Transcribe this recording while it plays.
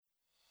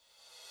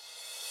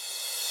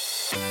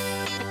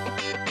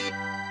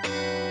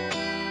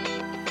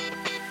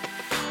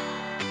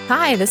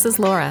Hi, this is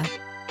Laura.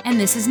 And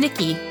this is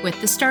Nikki with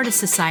the Stardust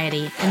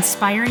Society,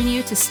 inspiring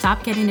you to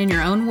stop getting in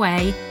your own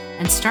way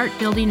and start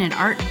building an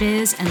art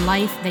biz and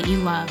life that you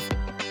love.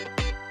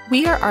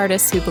 We are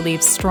artists who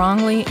believe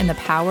strongly in the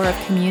power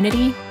of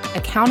community,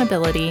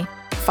 accountability,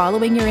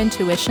 following your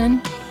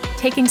intuition,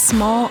 taking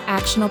small,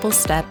 actionable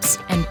steps,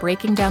 and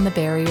breaking down the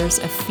barriers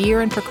of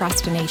fear and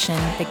procrastination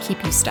that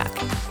keep you stuck.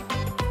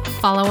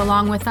 Follow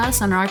along with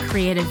us on our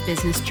creative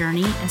business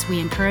journey as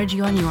we encourage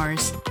you on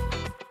yours.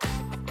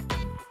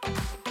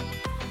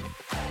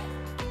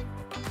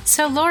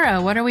 So, Laura,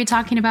 what are we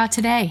talking about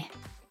today?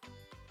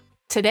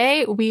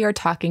 Today, we are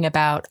talking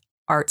about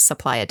art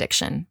supply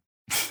addiction.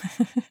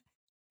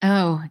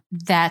 Oh,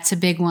 that's a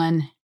big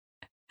one.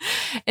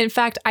 In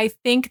fact, I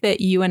think that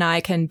you and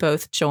I can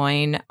both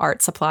join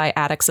Art Supply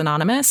Addicts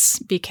Anonymous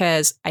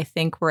because I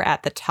think we're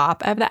at the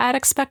top of the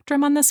addict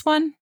spectrum on this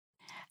one.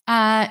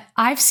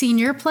 I've seen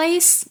your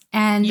place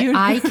and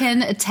I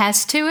can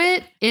attest to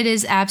it. It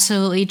is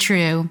absolutely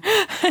true.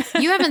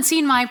 You haven't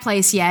seen my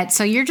place yet,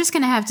 so you're just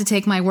going to have to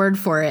take my word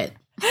for it.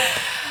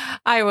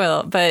 I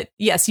will. But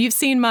yes, you've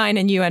seen mine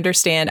and you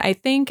understand. I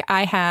think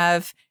I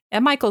have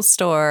a Michael's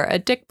store, a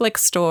Dick Blick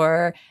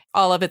store,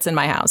 all of it's in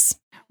my house.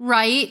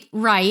 Right.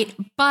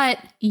 But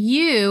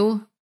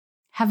you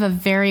have a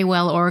very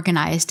well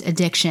organized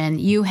addiction.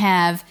 You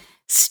have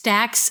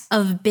stacks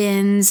of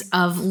bins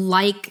of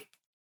like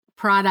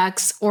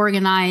products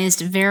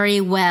organized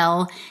very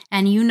well,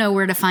 and you know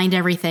where to find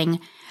everything.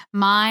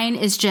 Mine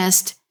is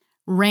just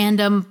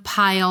random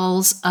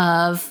piles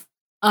of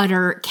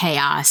utter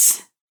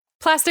chaos.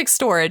 Plastic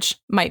storage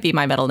might be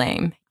my middle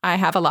name. I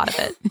have a lot of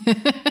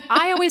it.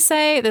 I always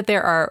say that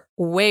there are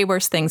way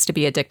worse things to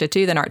be addicted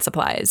to than art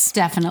supplies.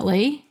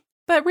 Definitely.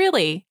 But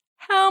really,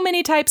 how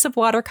many types of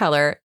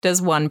watercolor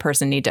does one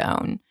person need to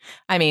own?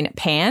 I mean,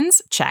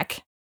 pans,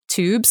 check.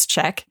 Tubes,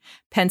 check.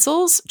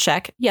 Pencils,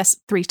 check. Yes,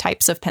 3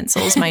 types of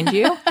pencils, mind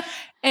you.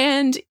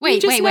 And you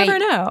just never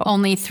know.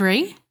 Only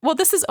 3? Well,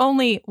 this is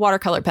only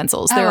watercolor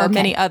pencils. There are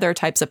many other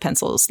types of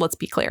pencils, let's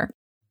be clear.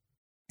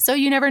 So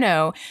you never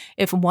know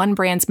if one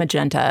brand's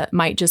magenta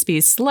might just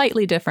be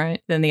slightly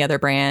different than the other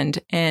brand.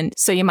 And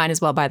so you might as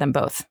well buy them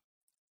both.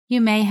 You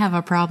may have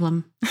a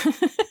problem.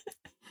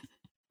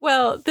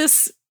 Well,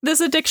 this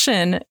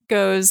addiction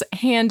goes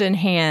hand in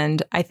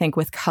hand, I think,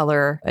 with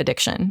color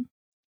addiction.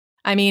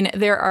 I mean,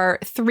 there are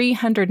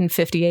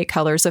 358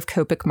 colors of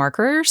Copic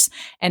markers,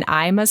 and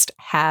I must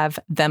have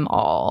them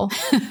all.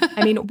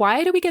 I mean,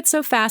 why do we get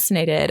so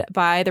fascinated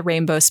by the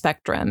rainbow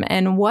spectrum?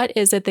 And what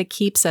is it that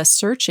keeps us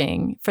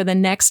searching for the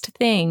next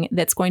thing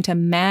that's going to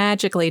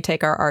magically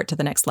take our art to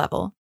the next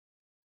level?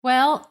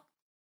 Well,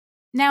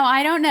 now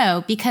I don't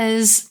know,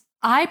 because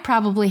I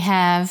probably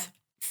have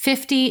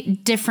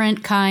 50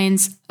 different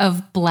kinds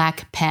of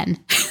black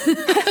pen.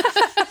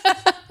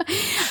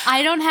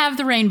 I don't have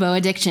the rainbow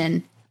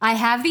addiction. I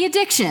have the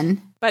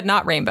addiction. But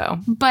not rainbow.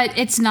 But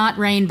it's not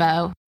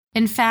rainbow.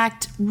 In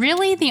fact,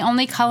 really the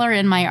only color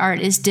in my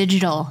art is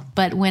digital.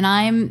 But when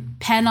I'm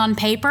pen on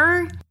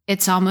paper,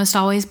 it's almost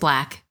always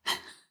black.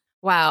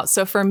 Wow.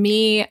 So for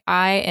me,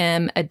 I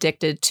am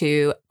addicted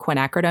to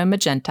quinacridone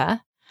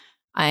magenta.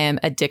 I am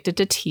addicted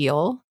to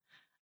teal.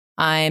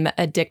 I'm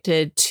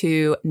addicted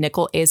to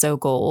nickel azo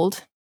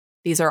gold.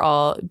 These are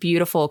all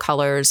beautiful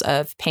colors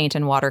of paint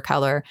and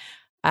watercolor.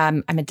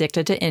 I'm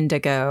addicted to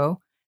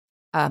indigo.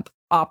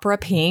 Opera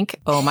pink.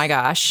 Oh my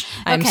gosh.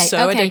 I'm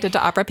addicted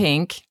to opera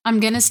pink.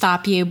 I'm going to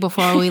stop you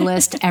before we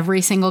list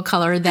every single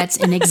color that's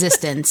in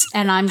existence.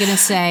 And I'm going to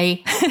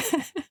say,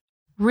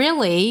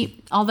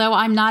 really, although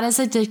I'm not as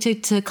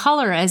addicted to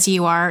color as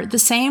you are, the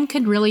same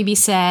could really be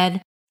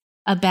said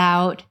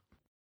about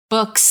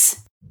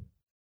books,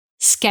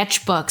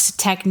 sketchbooks,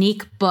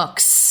 technique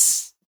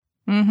books.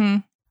 Mm-hmm.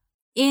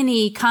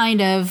 Any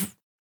kind of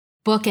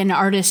book an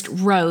artist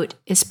wrote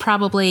is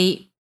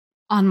probably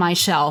on my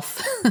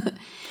shelf.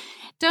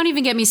 Don't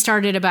even get me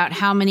started about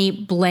how many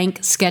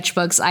blank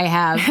sketchbooks I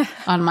have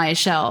on my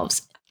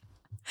shelves.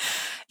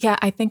 Yeah,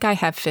 I think I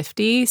have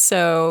 50.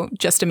 So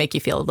just to make you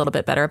feel a little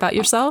bit better about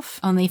yourself.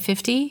 Only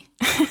 50?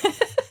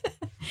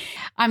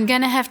 I'm going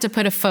to have to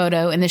put a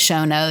photo in the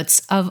show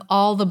notes of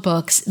all the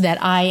books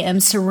that I am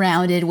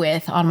surrounded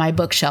with on my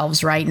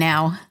bookshelves right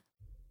now.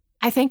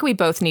 I think we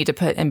both need to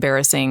put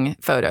embarrassing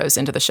photos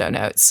into the show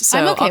notes. So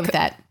I'm okay with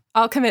that.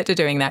 I'll commit to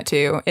doing that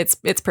too. It's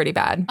pretty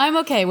bad. I'm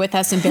okay with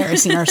us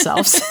embarrassing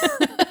ourselves.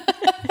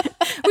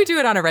 We do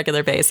it on a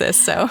regular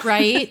basis, so.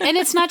 Right? And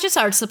it's not just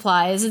art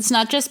supplies. It's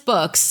not just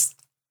books.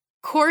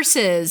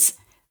 Courses,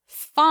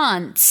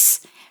 fonts.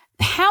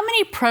 How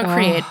many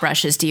Procreate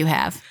brushes do you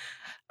have?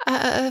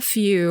 A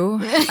few.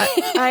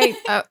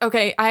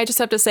 Okay, I just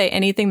have to say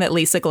anything that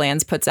Lisa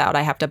Glanz puts out,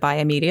 I have to buy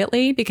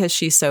immediately because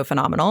she's so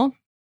phenomenal.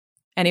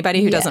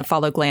 Anybody who doesn't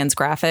follow Glanz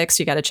Graphics,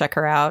 you got to check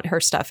her out. Her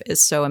stuff is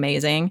so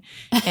amazing.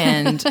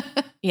 And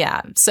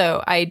yeah,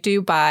 so I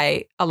do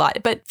buy a lot.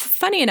 But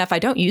funny enough, I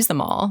don't use them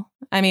all.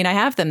 I mean, I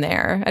have them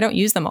there. I don't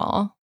use them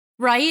all.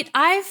 Right.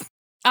 I've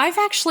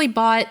actually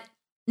bought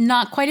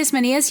not quite as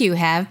many as you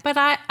have, but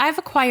I've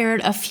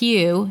acquired a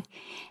few.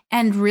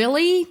 And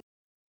really,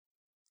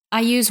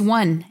 I use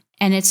one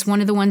and it's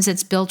one of the ones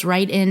that's built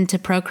right into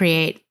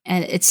Procreate.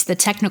 And it's the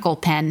technical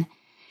pen,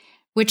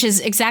 which is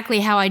exactly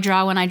how I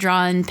draw when I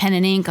draw in pen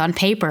and ink on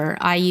paper.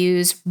 I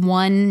use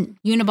one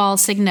Uniball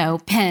Signo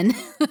pen.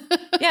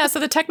 Yeah, so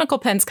the technical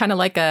pen's kind of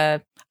like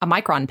a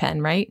Micron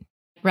pen, right?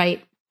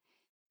 Right.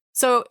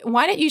 So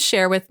why don't you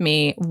share with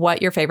me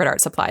what your favorite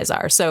art supplies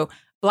are? So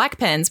black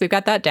pens, we've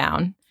got that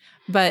down.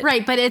 But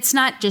Right, but it's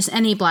not just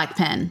any black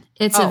pen.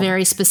 It's a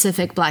very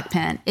specific black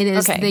pen. It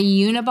is the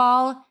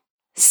Uniball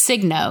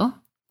Signo.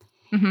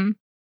 Mm-hmm.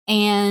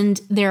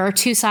 And there are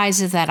two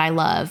sizes that I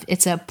love.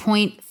 It's a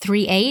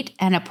 0.38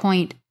 and a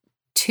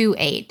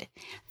 0.28.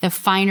 The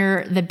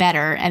finer, the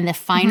better. And the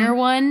finer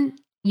one,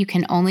 you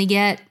can only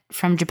get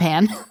from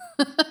Japan.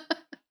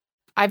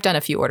 I've done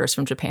a few orders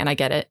from Japan. I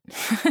get it.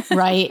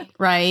 Right.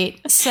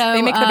 So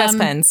they make the best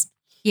pens.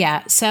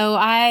 Yeah. So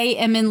I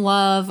am in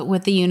love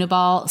with the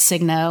Uniball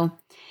Signo.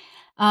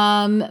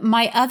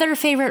 My other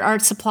favorite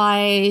art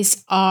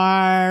supplies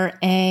are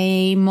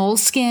a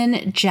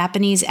Moleskine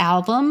Japanese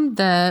album,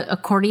 the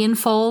accordion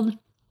fold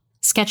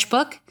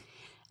sketchbook.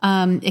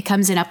 It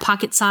comes in a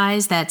pocket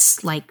size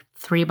that's like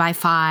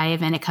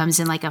 3x5, and it comes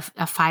in like a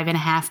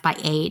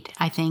 5.5x8,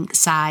 I think,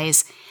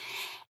 size.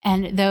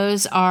 And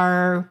those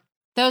are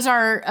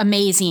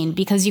amazing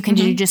because you can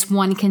do just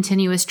one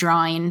continuous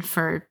drawing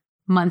for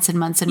months and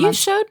months and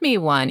months. You showed me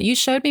one. You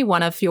showed me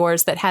one of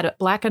yours that had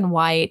black and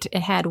white.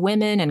 It had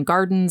women and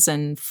gardens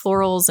and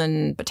florals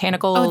and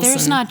botanicals. Oh,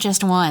 there's not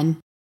just one.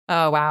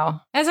 Oh,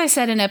 wow. As I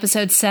said in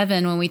episode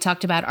 7, when we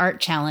talked about art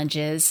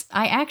challenges,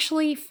 I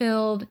actually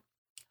filled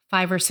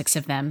 5 or 6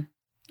 of them.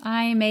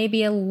 I may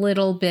be a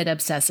little bit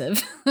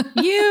obsessive.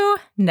 You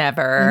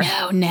never.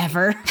 No,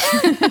 never.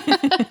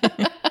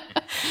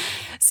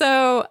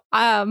 So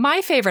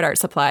my favorite art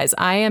supplies,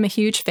 I am a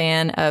huge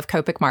fan of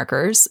Copic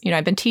markers. You know,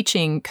 I've been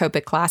teaching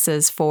Copic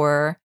classes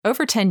for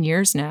over 10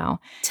 years now.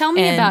 Tell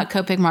me about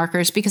Copic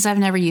markers because I've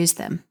never used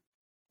them.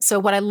 So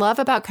what I love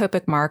about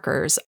Copic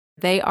markers,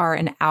 they are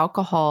an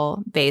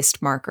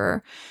alcohol-based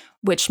marker,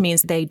 which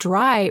means they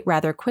dry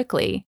rather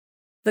quickly.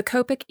 The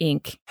Copic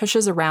ink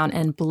pushes around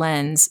and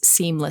blends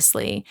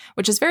seamlessly,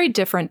 which is very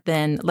different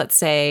than, let's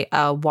say,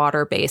 a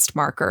water-based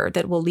marker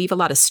that will leave a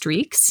lot of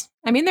streaks.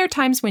 I mean, there are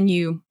times when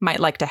you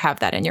might like to have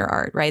that in your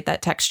art, right?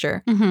 That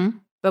texture. Mm-hmm.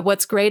 But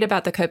what's great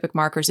about the Copic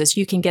markers is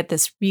you can get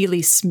this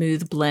really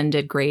smooth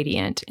blended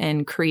gradient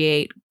and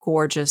create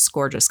gorgeous,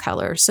 gorgeous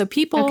colors. So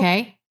people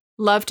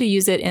love to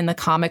use it in the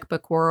comic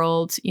book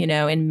world, you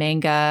know, in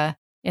manga,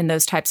 in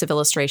those types of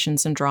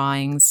illustrations and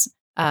drawings.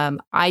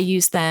 I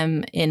use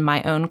them in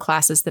my own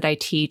classes that I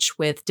teach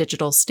with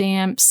digital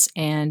stamps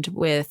and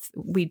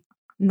we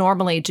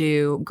normally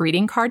do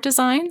greeting card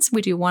designs.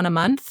 We do one a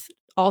month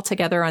all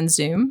together on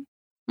Zoom,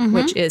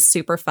 which is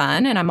super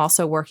fun. And I'm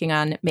also working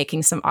on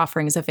making some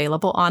offerings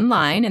available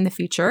online in the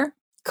future.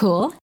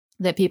 Cool.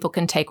 That people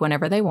can take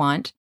whenever they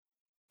want.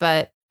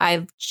 But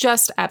I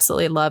just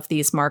absolutely love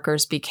these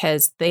markers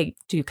because they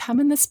do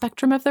come in the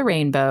spectrum of the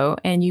rainbow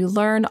and you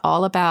learn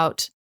all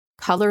about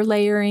color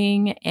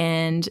layering,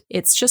 and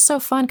it's just so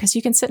fun because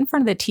you can sit in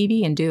front of the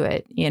TV and do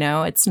it. You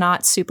know, it's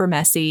not super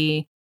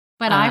messy.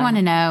 But I want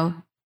to know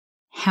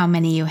how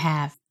many you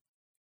have.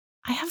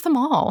 I have them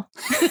all.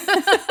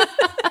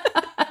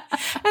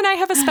 And I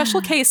have a special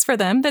case for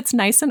them that's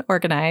nice and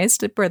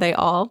organized where they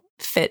all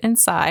fit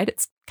inside.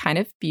 It's kind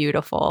of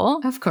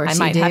beautiful. Of course, I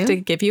might have to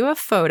give you a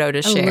photo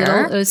to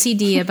share. A little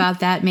OCD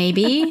about that,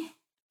 maybe.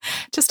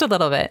 Just a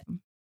little bit.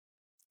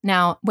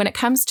 Now, when it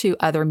comes to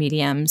other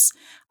mediums,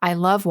 I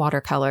love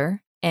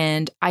watercolor,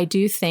 and I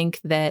do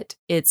think that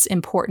it's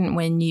important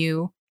when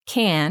you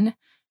can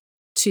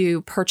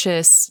to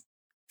purchase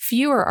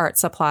fewer art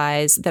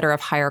supplies that are of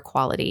higher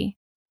quality.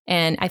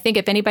 And I think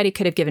if anybody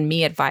could have given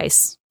me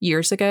advice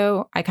years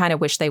ago, I kind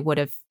of wish they would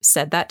have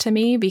said that to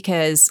me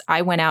because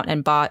I went out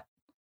and bought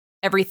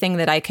everything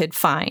that I could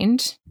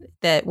find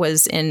that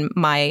was in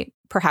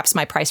perhaps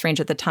my price range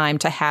at the time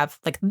to have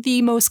like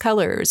the most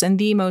colors and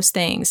the most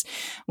things,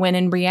 when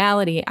in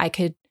reality, I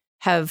could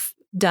have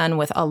done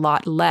with a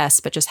lot less,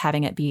 but just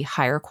having it be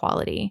higher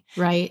quality.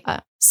 Right.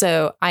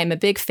 So I'm a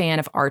big fan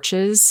of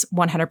Arches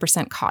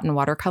 100% cotton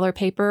watercolor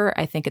paper.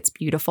 I think it's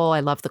beautiful. I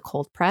love the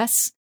cold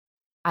press.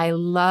 I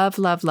love,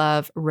 love,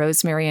 love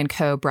Rosemary &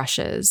 Co.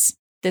 brushes.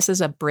 This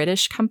is a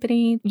British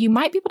company. You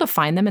might be able to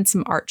find them in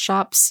some art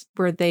shops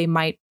where they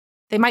might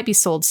be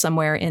sold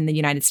somewhere in the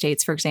United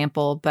States, for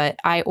example, but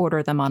I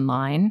order them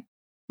online.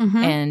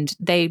 And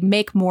they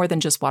make more than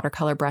just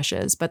watercolor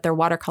brushes, but their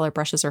watercolor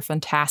brushes are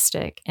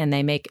fantastic. And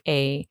they make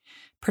a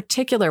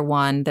particular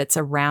one that's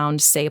a round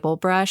sable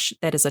brush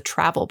that is a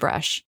travel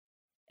brush.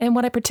 And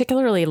what I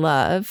particularly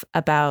love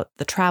about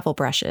the travel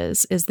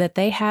brushes is that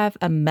they have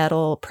a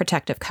metal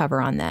protective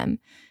cover on them.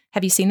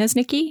 Have you seen those,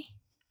 Nikki?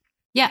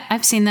 Yeah,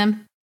 I've seen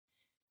them.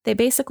 They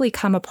basically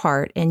come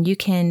apart and you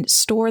can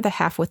store the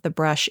half with the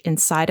brush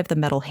inside of the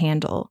metal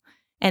handle.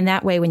 And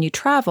that way, when you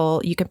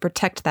travel, you can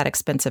protect that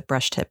expensive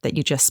brush tip that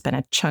you just spent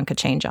a chunk of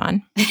change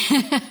on.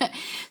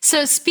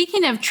 So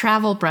speaking of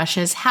travel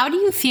brushes, how do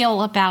you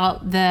feel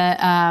about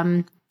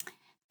the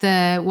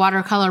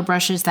watercolor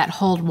brushes that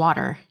hold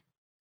water?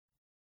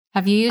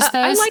 Have you used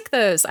those?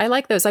 I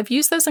like those. I've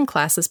used those in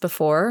classes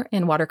before,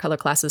 in watercolor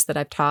classes that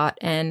I've taught,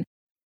 and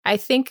I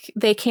think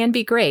they can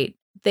be great.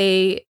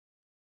 It's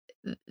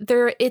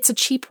a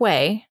cheap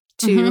way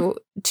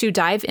to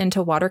dive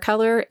into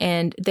watercolor,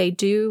 and they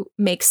do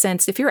make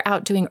sense if you're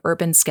out doing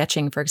urban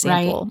sketching, for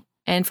example. Right.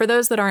 And for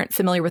those that aren't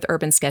familiar with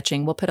urban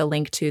sketching, we'll put a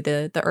link to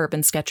the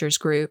Urban Sketchers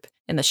group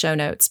in the show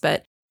notes.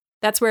 But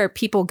that's where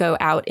people go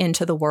out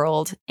into the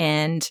world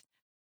and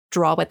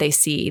draw what they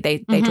see. They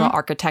draw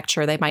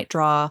architecture. They might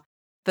draw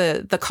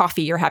the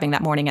coffee you're having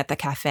that morning at the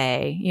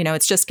cafe. You know,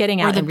 it's just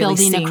getting out and really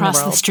seeing the world. Or the building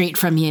across the street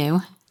from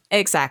you.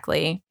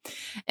 Exactly.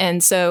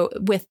 And so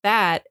with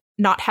that,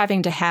 not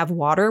having to have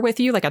water with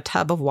you, like a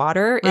tub of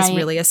water, is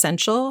really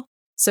essential.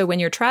 So when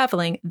you're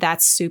traveling,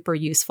 that's super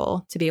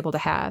useful to be able to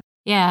have.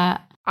 Yeah.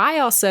 I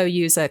also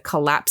use a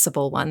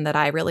collapsible one that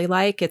I really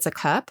like. It's a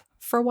cup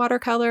for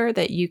watercolor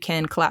that you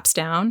can collapse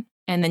down,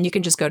 and then you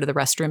can just go to the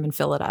restroom and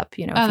fill it up,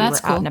 you know, if you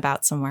were out and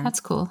about somewhere. That's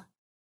cool.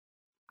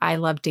 I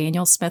love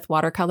Daniel Smith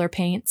watercolor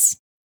paints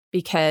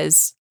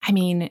because, I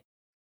mean,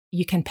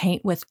 you can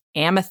paint with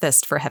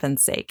amethyst, for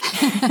heaven's sake.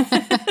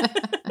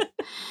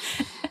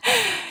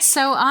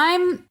 So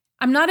I'm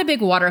not a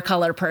big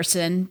watercolor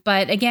person,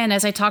 but again,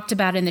 as I talked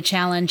about in the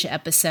challenge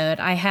episode,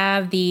 I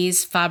have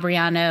these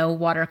Fabriano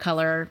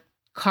watercolor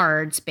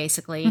cards,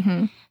 basically,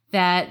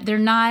 that they're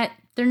not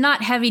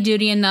heavy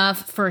duty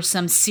enough for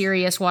some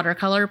serious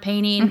watercolor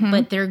painting,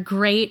 but they're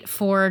great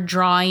for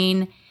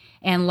drawing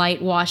and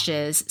light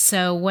washes.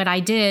 So what I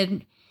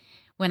did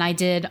when I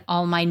did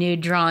all my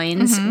nude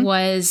drawings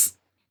was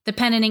the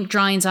pen and ink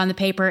drawings on the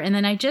paper, and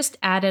then I just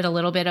added a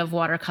little bit of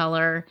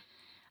watercolor,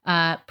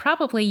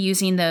 probably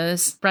using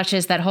those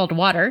brushes that hold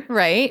water.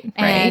 Right.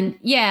 And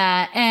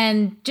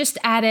and just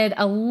added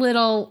a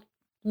little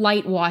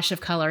light wash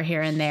of color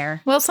here and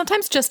there. Well,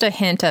 sometimes just a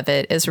hint of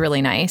it is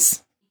really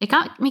nice. It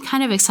got me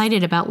kind of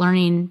excited about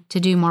learning to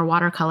do more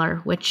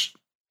watercolor, which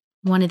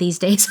one of these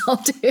days I'll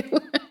do.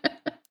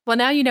 Well,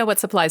 now you know what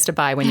supplies to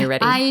buy when you're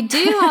ready. I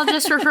do. I'll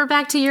just refer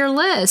back to your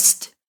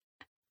list.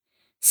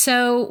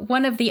 So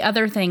one of the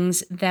other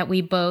things that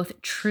we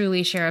both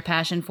truly share a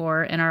passion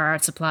for in our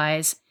art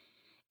supplies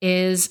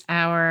is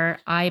our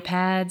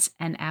iPads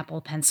and Apple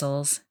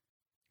Pencils.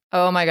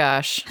 Oh my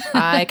gosh.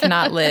 I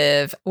cannot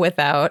live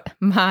without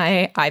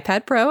my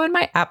iPad Pro and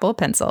my Apple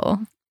Pencil.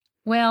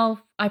 Well,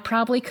 I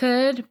probably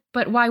could,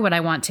 but why would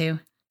I want to?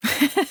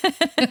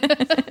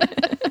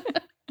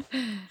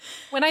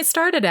 When I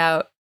started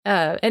out,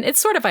 and it's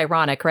sort of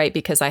ironic, right?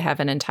 Because I have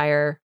an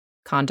entire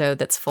condo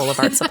that's full of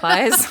art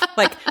supplies,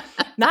 like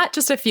not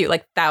just a few,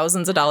 like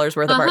thousands of dollars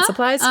worth of art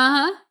supplies.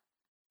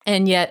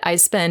 And yet I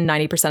spend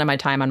 90% of my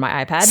time on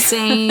my iPad.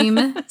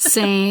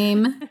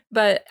 Same.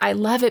 But I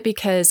love it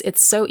because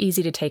it's so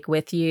easy to take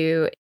with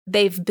you.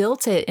 They've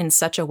built it in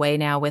such a way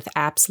now with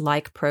apps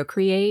like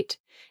Procreate.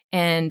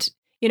 And,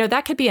 you know,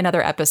 that could be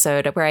another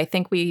episode where I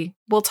think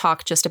we'll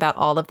talk just about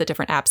all of the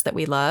different apps that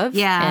we love.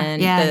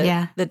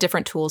 And the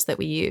different tools that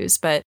we use.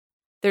 But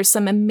there's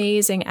some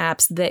amazing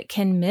apps that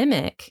can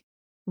mimic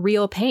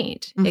real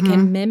paint. It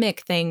can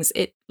mimic things.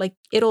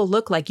 It'll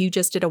look like you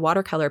just did a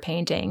watercolor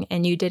painting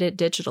and you did it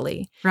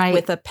digitally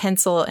with a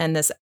pencil and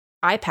this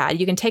iPad.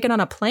 You can take it on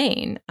a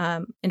plane.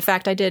 In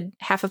fact, I did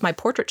half of my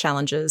portrait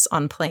challenges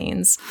on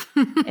planes,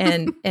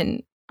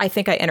 and I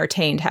think I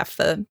entertained half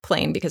the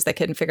plane because they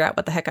couldn't figure out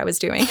what the heck I was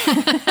doing.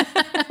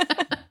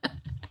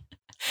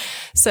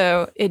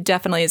 So it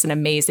definitely is an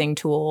amazing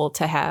tool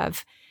to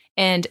have.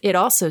 And it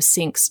also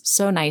syncs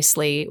so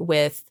nicely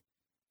with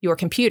your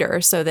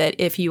computer so that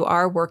if you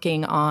are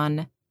working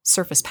on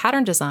surface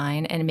pattern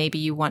design and maybe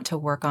you want to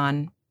work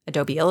on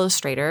Adobe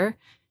Illustrator,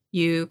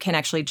 you can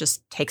actually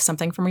just take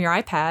something from your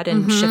iPad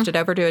and shift it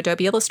over to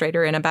Adobe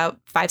Illustrator in about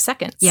 5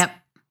 seconds. Yep.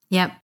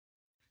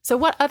 So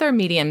what other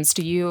mediums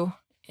do you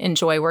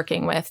enjoy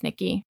working with,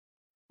 Nikki?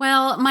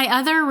 Well, my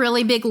other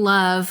really big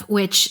love,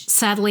 which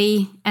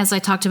sadly, as I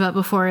talked about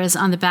before, is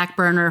on the back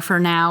burner for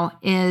now,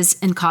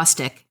 is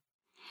encaustic.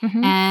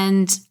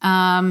 And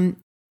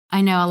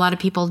I know a lot of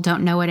people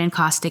don't know what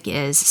encaustic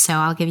is, so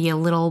I'll give you a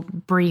little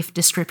brief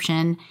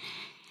description.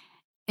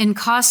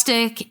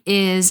 Encaustic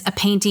is a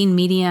painting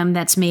medium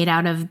that's made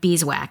out of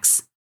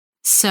beeswax.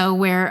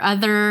 So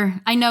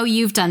I know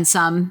you've done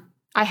some.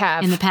 I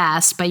have. In the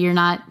past, but you're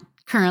not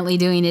currently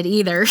doing it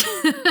either.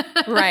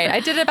 Right. I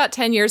did it about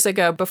 10 years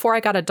ago before I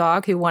got a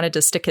dog who wanted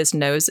to stick his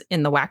nose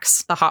in the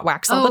hot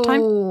wax all the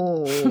time.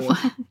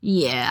 Oh,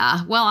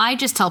 yeah. Well, I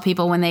just tell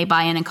people when they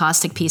buy an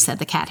encaustic piece that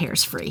the cat hair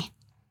is free.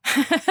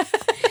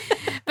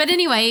 But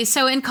anyway,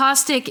 so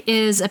encaustic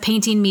is a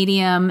painting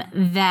medium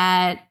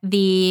that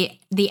the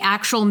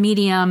actual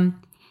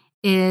medium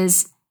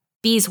is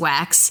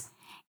beeswax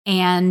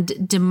and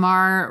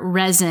Damar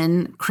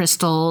resin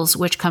crystals,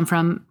 which come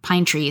from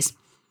pine trees.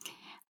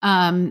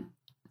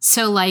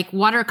 So like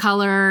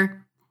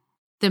watercolor,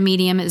 the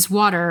medium is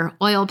water.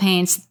 Oil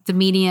paints, the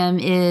medium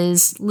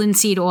is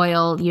linseed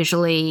oil,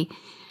 usually.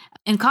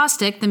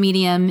 Encaustic, the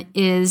medium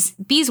is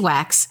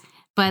beeswax.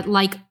 But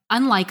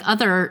unlike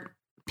other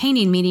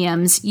painting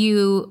mediums,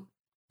 you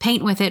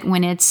paint with it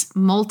when it's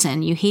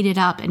molten. You heat it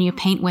up and you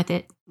paint with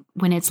it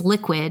when it's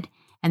liquid,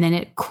 and then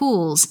it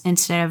cools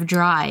instead of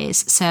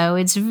dries. So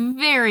it's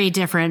very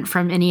different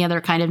from any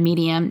other kind of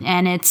medium,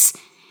 and it's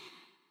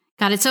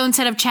got its own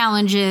set of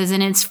challenges,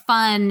 and it's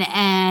fun,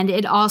 and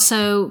it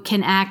also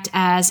can act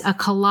as a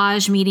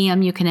collage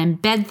medium. You can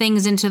embed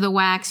things into the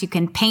wax. You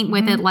can paint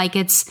with it like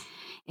it's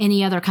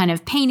any other kind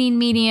of painting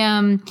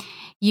medium.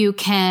 You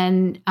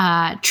can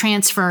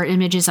transfer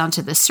images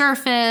onto the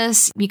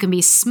surface. You can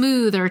be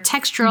smooth or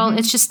textural.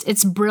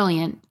 It's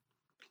brilliant.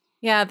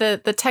 Yeah,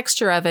 the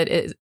texture of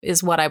it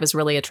is what I was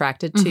really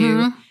attracted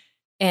to.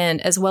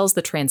 And as well as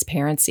the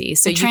transparency.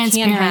 So the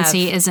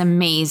transparency is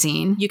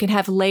amazing. You can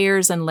have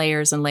layers and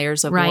layers and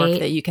layers of work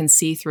that you can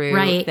see through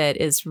that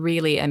is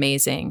really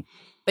amazing.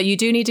 But you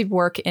do need to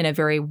work in a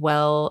very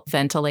well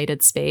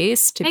ventilated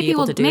space to be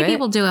able to do it. Maybe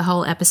we'll do a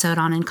whole episode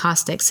on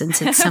encaustic,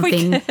 since it's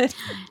something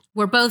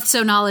we're both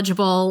so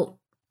knowledgeable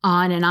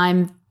on and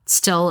I'm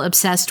still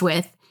obsessed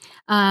with.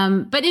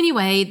 But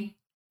anyway,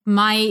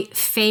 my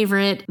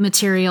favorite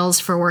materials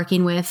for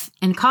working with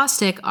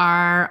encaustic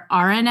are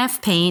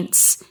RNF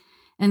paints,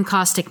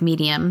 encaustic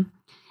medium.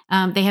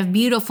 They have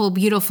beautiful,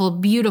 beautiful,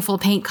 beautiful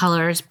paint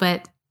colors,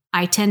 but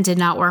I tend to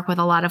not work with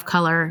a lot of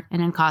color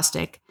in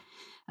encaustic.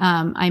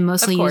 I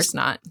mostly use,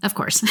 not. Of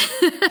course.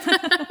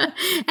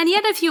 And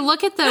yet, if you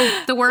look at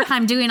the work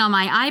I'm doing on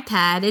my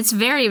iPad, it's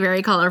very,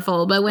 very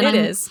colorful. But when it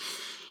is.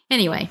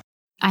 Anyway,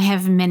 I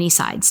have many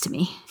sides to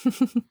me.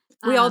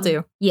 We all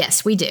do.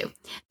 Yes, we do.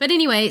 But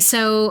anyway,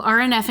 so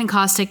RNF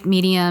encaustic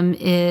medium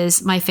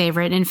is my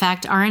favorite. In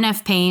fact,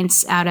 RNF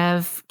paints out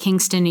of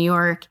Kingston, New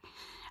York,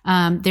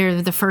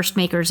 they're the first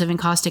makers of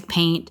encaustic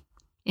paint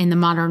in the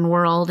modern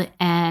world.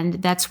 And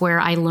that's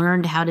where I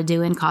learned how to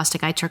do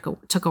encaustic. I took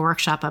a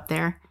workshop up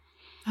there.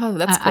 Oh,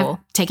 that's cool.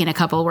 I've taken a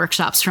couple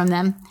workshops from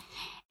them.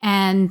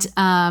 And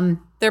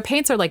their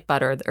paints are like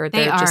butter, or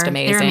they're just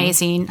amazing. They're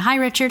amazing. Hi,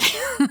 Richard.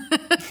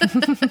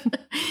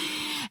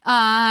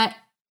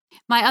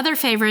 My other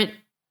favorite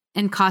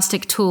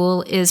encaustic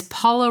tool is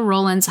Paula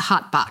Roland's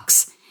Hot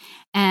Box.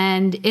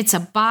 And it's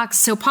a box.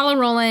 So Paula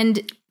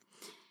Roland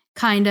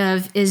kind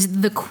of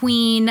is the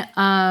queen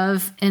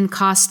of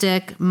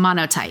encaustic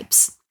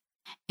monotypes.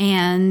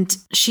 And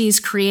she's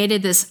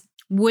created this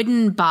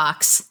wooden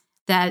box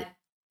that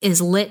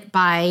is lit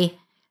by,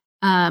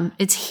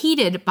 it's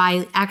heated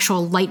by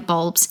actual light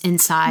bulbs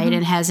inside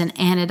and has an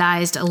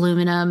anodized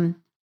aluminum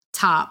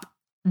top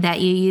that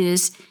you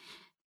use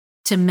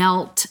to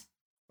melt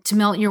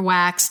your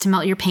wax, to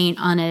melt your paint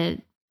on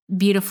a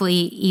beautifully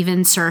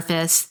even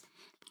surface.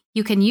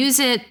 You can use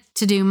it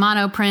to do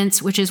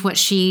monoprints, which is what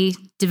she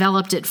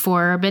developed it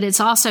for, but it's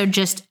also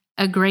just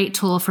a great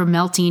tool for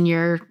melting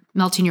your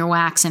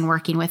wax and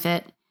working with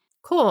it.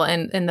 Cool.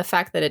 And the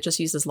fact that it just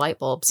uses light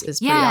bulbs is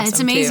pretty awesome. It's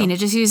amazing. Too. It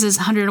just uses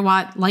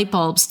 100-watt light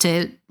bulbs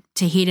to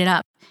heat it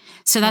up.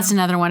 So that's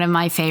another one of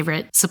my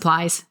favorite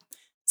supplies.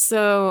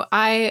 So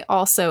I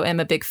also am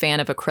a big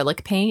fan of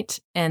acrylic paint,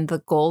 and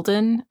the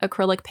golden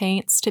acrylic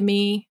paints to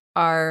me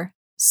are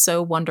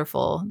so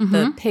wonderful.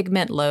 The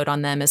pigment load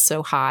on them is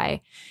so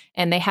high,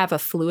 and they have a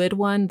fluid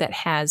one that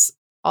has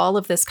all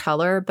of this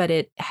color, but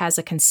it has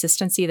a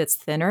consistency that's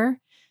thinner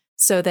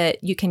so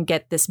that you can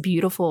get this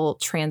beautiful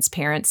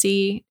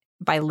transparency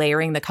by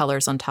layering the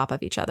colors on top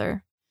of each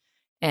other.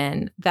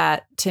 And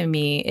that to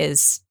me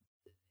is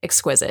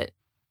exquisite.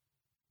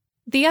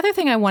 The other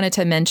thing I wanted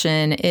to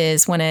mention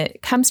is when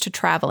it comes to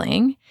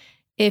traveling,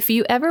 if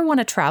you ever want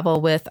to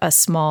travel with a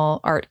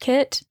small art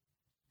kit,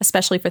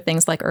 especially for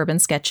things like urban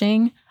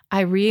sketching,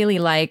 I really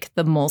like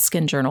the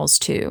Moleskine journals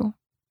too.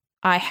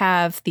 I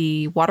have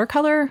the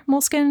watercolor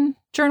Moleskine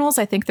journals.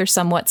 I think they're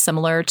somewhat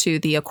similar to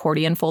the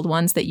accordion fold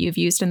ones that you've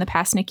used in the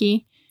past,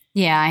 Nikki.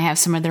 Yeah, I have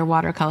some of their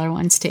watercolor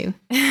ones too.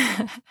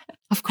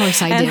 Of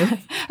course I do.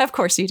 Of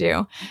course you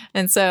do.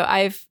 And so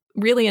I've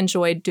really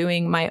enjoyed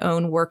doing my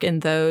own work in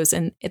those.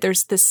 And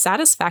there's this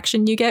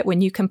satisfaction you get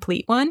when you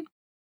complete one.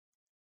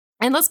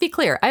 And let's be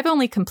clear, I've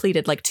only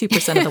completed like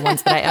 2% of the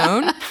ones that I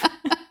own.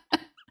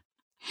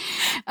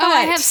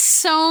 I have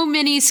so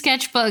many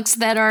sketchbooks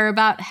that are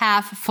about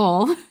half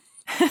full.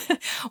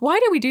 Why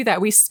do we do that?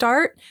 We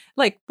start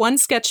like one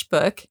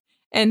sketchbook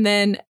and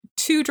then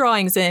 2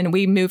 drawings in,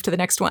 we move to the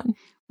next one.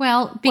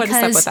 Well, because what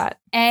is up with that?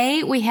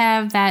 A, we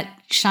have that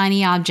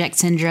shiny object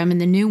syndrome, and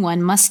the new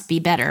one must be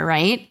better,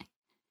 right?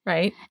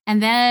 Right.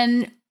 And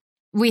then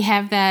we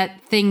have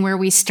that thing where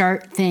we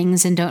start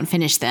things and don't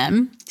finish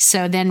them.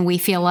 So then we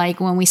feel like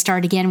when we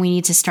start again, we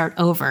need to start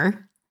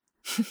over.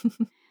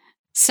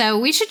 So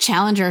we should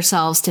challenge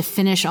ourselves to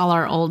finish all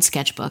our old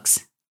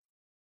sketchbooks.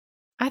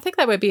 I think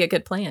that would be a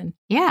good plan.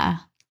 Yeah.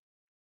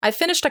 I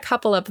finished a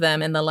couple of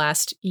them in the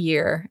last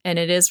year, and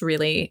it is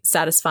really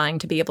satisfying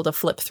to be able to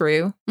flip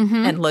through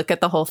and look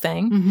at the whole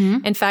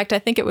thing. In fact, I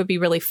think it would be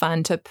really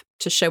fun to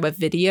show a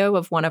video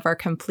of one of our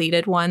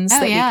completed ones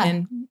we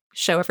can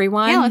show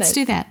everyone. Yeah, let's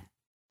do that.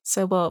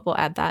 So we'll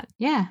add that.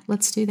 Yeah,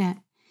 let's do that.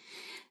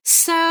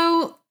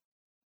 So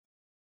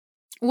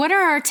what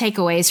are our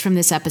takeaways from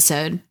this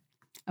episode?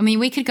 I mean,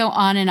 we could go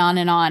on and on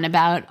and on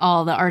about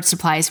all the art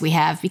supplies we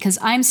have, because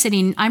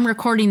I'm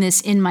recording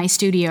this in my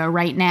studio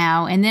right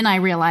now. And then I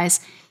realize,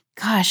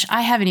 gosh,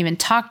 I haven't even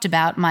talked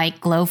about my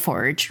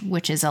Glowforge,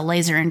 which is a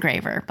laser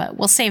engraver, but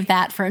we'll save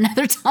that for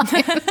another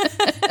time.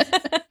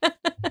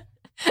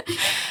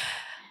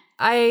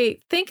 I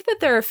think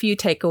that there are a few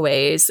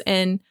takeaways.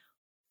 And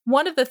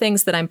one of the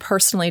things that I'm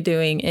personally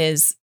doing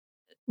is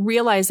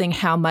realizing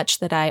how much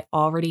that I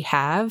already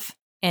have.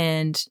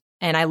 And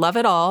I love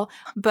it all.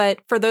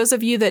 But for those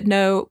of you that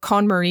know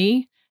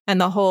KonMari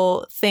and the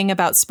whole thing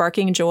about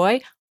sparking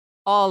joy,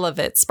 all of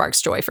it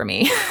sparks joy for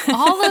me.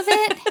 All of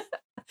it?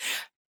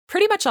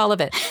 Pretty much all of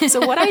it.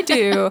 So what I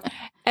do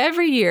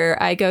every year,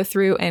 I go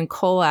through and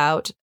cull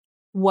out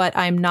what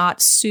I'm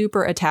not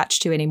super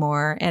attached to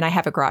anymore. And I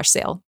have a garage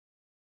sale.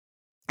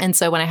 And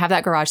so when I have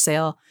that garage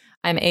sale,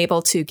 I'm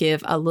able to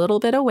give a little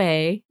bit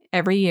away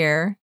every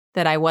year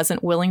that I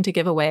wasn't willing to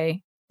give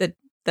away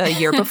the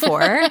year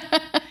before.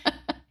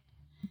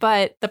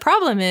 But the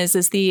problem is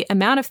the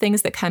amount of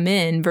things that come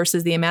in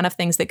versus the amount of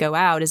things that go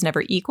out is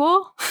never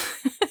equal.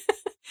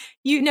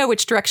 You know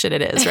which direction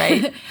it is,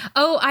 right?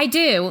 Oh, I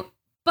do.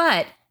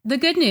 But the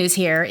good news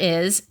here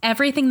is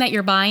everything that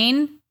you're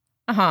buying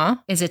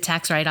is a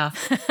tax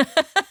write-off.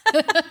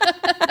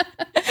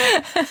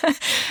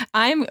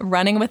 I'm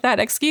running with that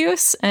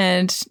excuse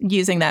and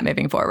using that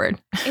moving forward.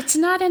 It's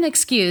not an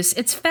excuse.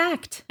 It's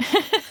fact.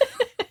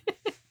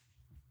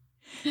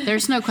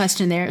 There's no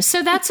question there.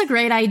 So that's a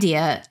great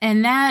idea.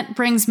 And that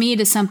brings me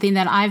to something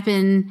that I've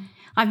been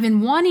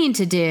wanting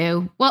to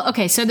do. Well,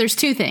 okay, so there's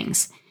two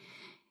things.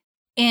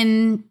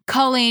 In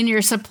culling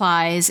your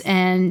supplies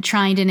and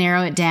trying to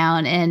narrow it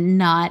down and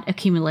not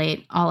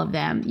accumulate all of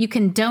them, you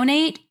can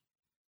donate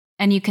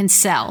and you can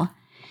sell.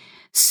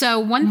 So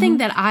one thing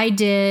that I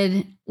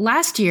did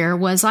last year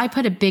was I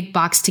put a big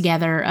box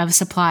together of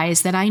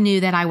supplies that I knew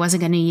that I wasn't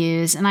going to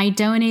use, and I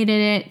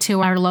donated it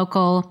to our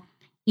local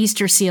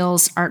Easter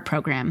Seals art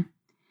program.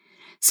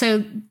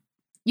 So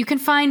you can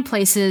find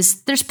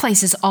places, there's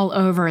places all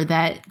over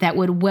that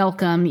would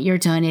welcome your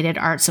donated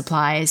art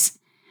supplies.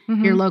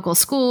 Your local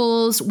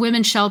schools,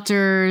 women's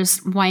shelters,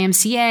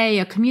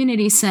 YMCA, a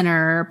community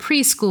center, a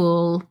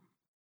preschool,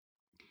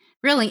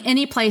 really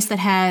any place that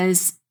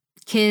has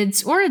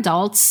kids or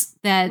adults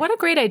that... What a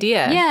great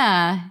idea.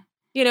 Yeah.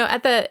 You know,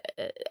 at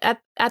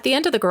the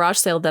end of the garage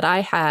sale that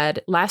I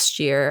had last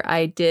year,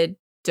 I did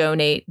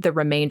donate the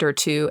remainder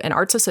to an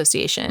arts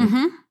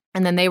association.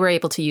 And then they were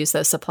able to use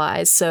those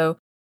supplies. So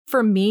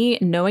for me,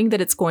 knowing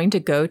that it's going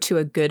to go to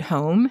a good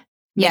home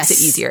makes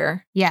it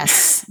easier.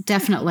 Yes,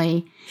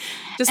 definitely.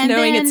 Just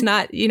knowing it's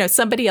not,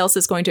 somebody else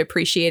is going to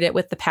appreciate it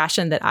with the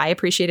passion that I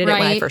appreciated it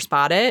when I first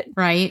bought it.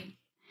 Right.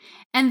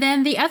 And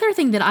then the other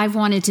thing that I've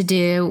wanted to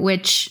do,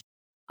 which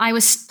I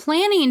was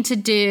planning to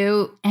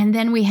do, and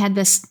then we had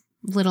this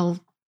little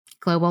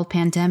global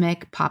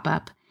pandemic pop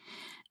up.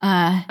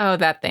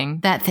 That thing.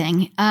 That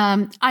thing.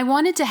 I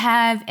wanted to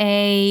have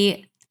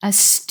a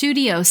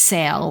studio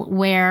sale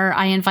where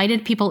I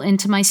invited people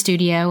into my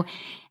studio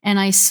and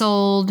I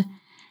sold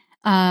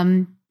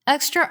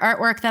extra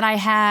artwork that I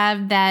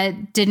have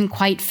that didn't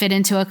quite fit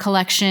into a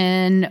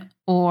collection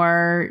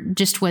or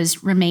just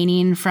was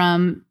remaining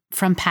from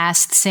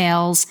past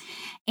sales,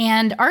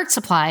 and art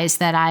supplies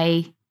that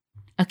I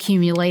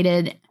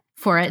accumulated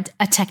for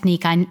a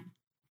technique I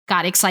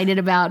got excited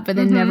about, but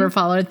then never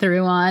followed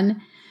through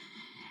on.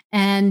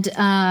 And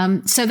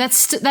so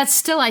that's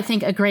still, I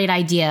think, a great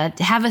idea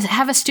to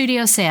have a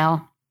studio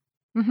sale.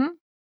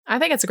 I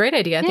think it's a great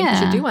idea. I think we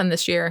should do one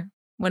this year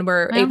when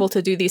we're able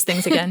to do these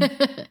things again.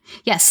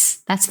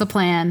 Yes, that's the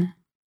plan.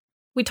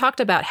 We talked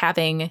about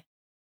having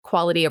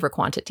quality over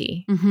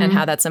quantity and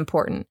how that's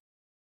important.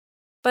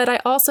 But I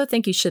also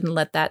think you shouldn't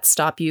let that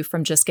stop you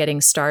from just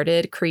getting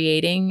started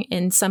creating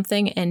in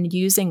something and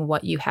using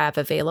what you have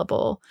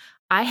available.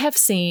 I have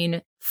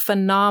seen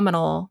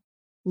phenomenal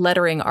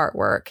lettering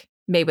artwork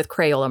made with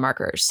Crayola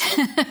markers.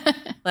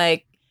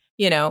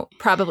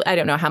 Probably, I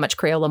don't know how much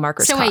Crayola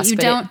markers cost. So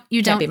wait,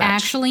 you don't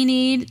actually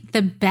need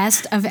the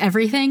best of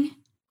everything?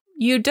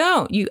 You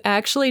don't. You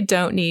actually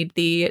don't need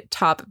the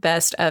top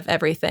best of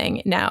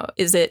everything. Now,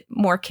 is it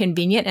more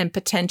convenient and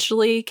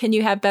potentially can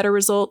you have better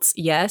results?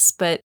 Yes,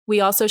 but we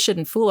also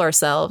shouldn't fool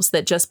ourselves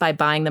that just by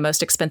buying the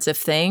most expensive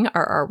thing,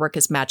 our artwork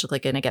is magically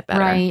going to get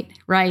better.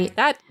 Right.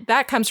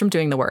 That comes from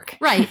doing the work.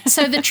 Right.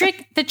 So the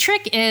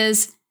trick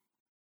is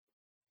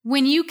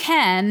when you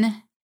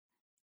can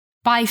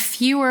buy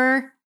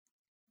fewer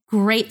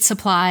great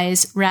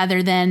supplies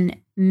rather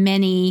than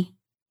many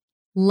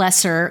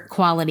lesser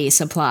quality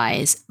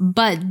supplies,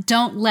 but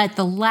don't let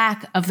the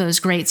lack of those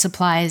great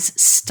supplies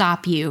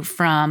stop you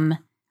from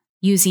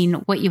using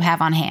what you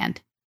have on hand.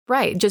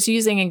 Right. Just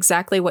using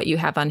exactly what you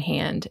have on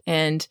hand.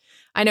 And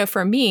I know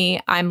for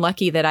me, I'm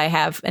lucky that I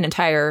have an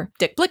entire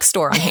Dick Blick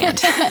store on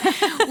hand.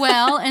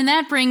 Well, and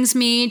that brings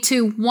me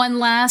to one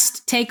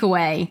last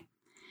takeaway.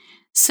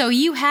 So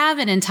you have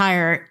an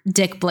entire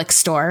Dick Blick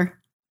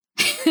store.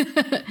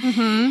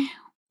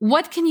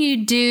 What can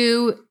you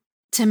do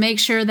to make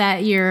sure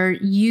that you're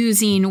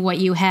using what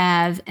you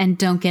have and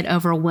don't get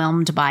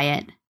overwhelmed by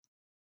it?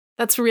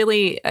 That's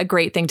really a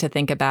great thing to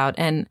think about.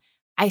 And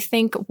I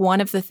think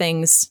one of the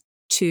things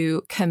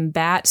to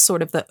combat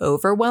sort of the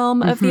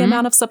overwhelm of the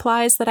amount of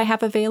supplies that I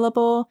have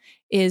available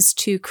is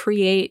to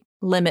create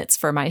limits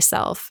for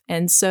myself.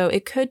 And so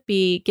it could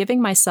be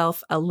giving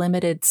myself a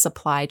limited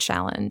supply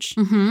challenge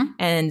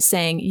and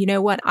saying, you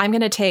know what, I'm going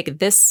to take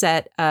this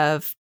set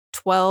of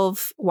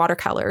 12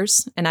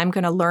 watercolors and I'm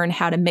going to learn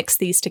how to mix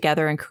these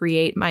together and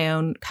create my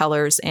own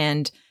colors.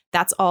 And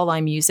that's all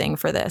I'm using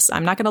for this.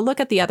 I'm not going to look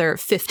at the other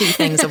 50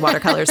 things of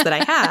watercolors that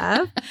I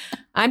have.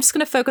 I'm just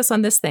going to focus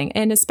on this thing.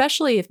 And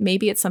especially if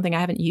maybe it's something I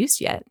haven't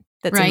used yet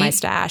that's in my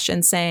stash,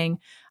 and saying,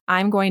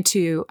 I'm going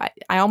to,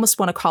 I almost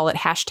want to call it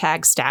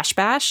hashtag stash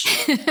bash,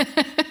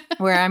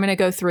 where I'm going to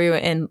go through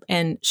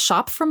and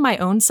shop from my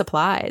own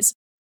supplies.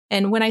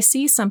 And when I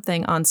see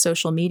something on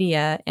social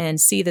media and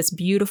see this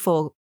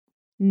beautiful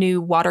new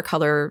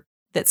watercolor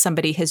that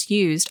somebody has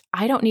used,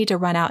 I don't need to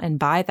run out and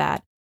buy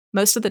that.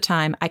 Most of the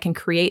time, I can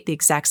create the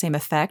exact same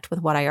effect with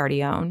what I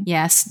already own.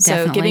 Yes,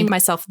 definitely. So giving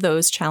myself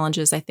those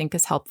challenges, I think,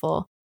 is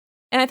helpful.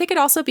 And I think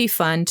it'd also be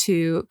fun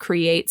to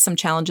create some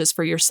challenges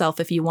for yourself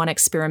if you want to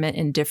experiment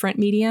in different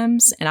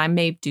mediums. And I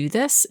may do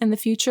this in the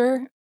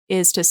future,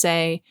 is to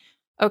say,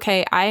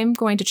 okay, I'm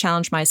going to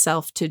challenge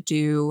myself to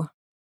do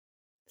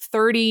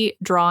 30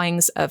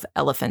 drawings of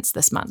elephants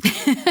this month.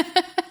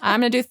 I'm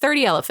going to do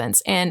 30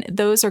 elephants, and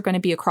those are going to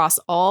be across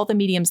all the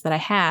mediums that I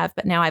have,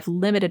 but now I've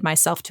limited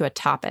myself to a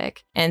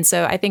topic. And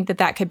so I think that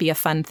that could be a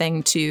fun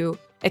thing to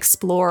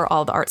explore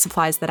all the art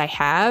supplies that I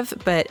have,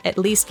 but at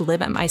least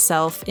limit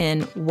myself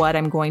in what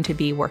I'm going to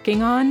be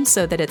working on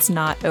so that it's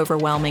not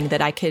overwhelming,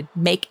 that I could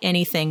make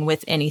anything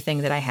with anything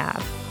that I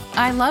have.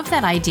 I love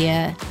that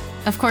idea.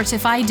 Of course,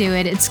 if I do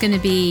it, it's going to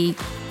be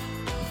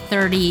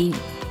 30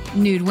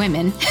 nude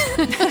women.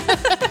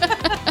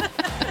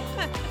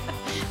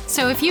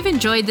 So if you've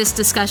enjoyed this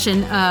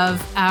discussion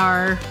of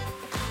our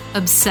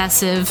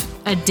obsessive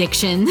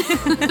addiction,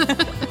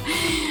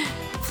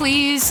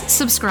 please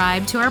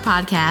subscribe to our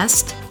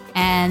podcast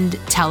and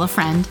tell a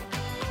friend.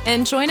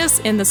 And join us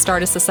in the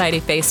Stardust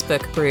Society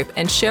Facebook group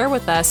and share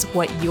with us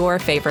what your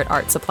favorite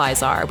art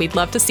supplies are. We'd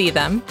love to see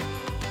them,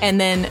 and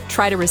then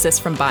try to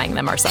resist from buying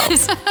them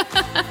ourselves.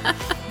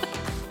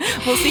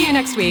 We'll see you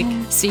next week.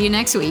 See you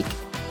next week.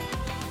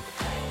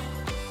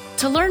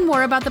 To learn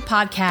more about the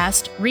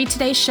podcast, read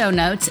today's show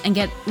notes, and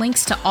get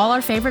links to all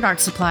our favorite art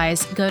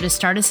supplies, go to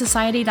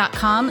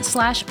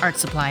StardustSociety.com/art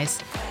supplies.